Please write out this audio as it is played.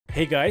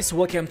Hey guys,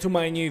 welcome to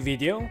my new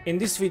video. In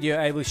this video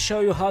I will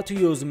show you how to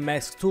use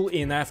mask tool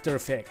in After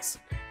Effects.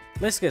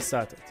 Let's get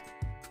started.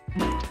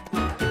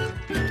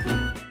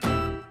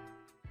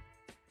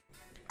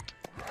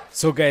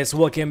 So guys,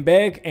 welcome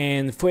back,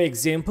 and for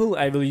example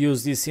I will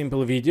use this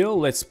simple video.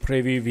 Let's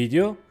preview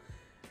video.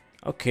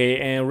 Okay,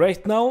 and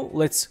right now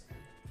let's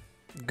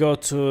go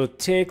to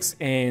text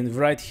and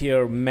write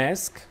here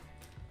mask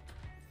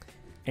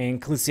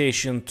and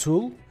clickation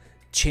tool,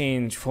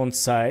 change font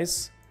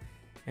size,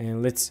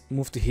 and let's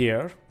move to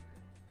here.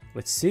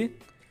 Let's see.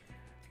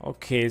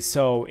 Okay,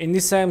 so in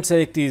this time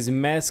select this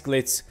mask,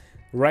 let's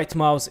right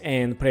mouse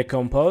and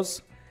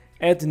pre-compose,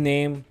 add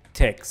name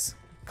text,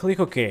 click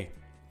OK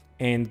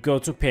and go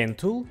to pen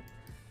tool,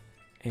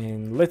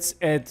 and let's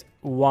add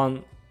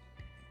 1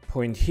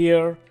 point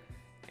here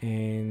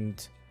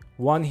and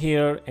 1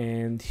 here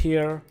and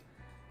here,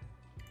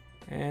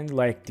 and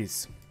like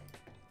this.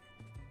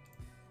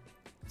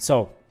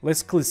 So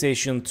let's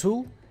clickation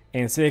tool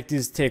and select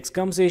this text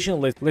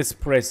composition. Let's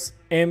press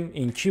M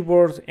in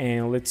keyboard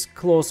and let's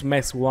close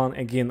mask 1,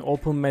 again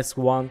open mask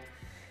 1,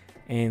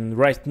 and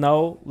right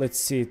now let's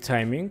see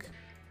timing.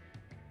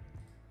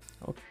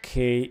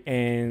 Okay,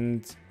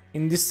 and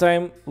in this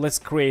time let's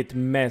create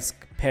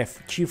mask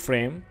path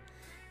keyframe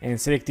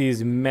and select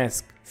this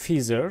mask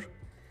feather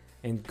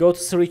and go to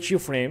 3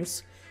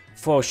 keyframes.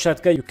 For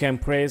shortcut you can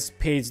press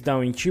page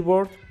down in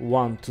keyboard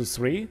 1, 2,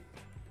 3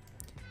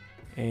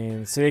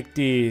 and select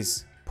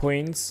these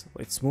points.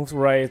 Let's move to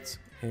right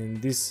and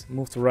this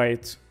move to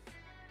right.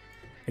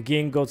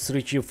 Again go to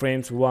 3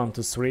 keyframes 1,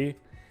 2, 3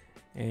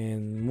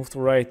 and move to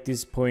right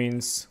these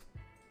points,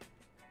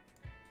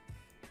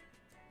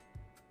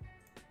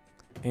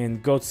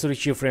 and go to 3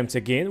 keyframes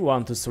again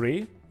 1, 2,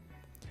 3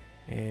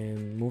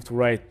 and move to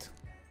right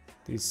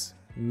this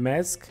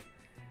mask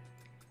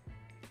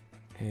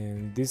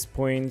and these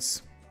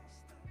points.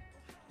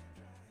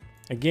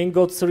 Again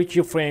go to 3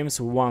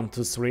 keyframes 1,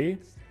 2, 3.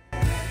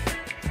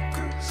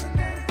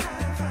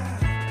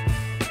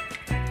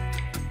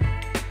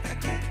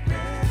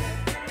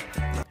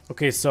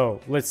 Okay, so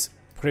let's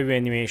preview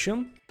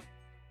animation.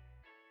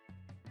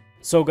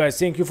 So guys,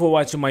 thank you for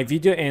watching my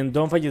video, and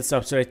don't forget to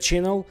subscribe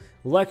channel,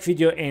 like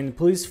video, and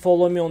please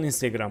follow me on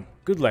Instagram.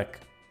 Good luck.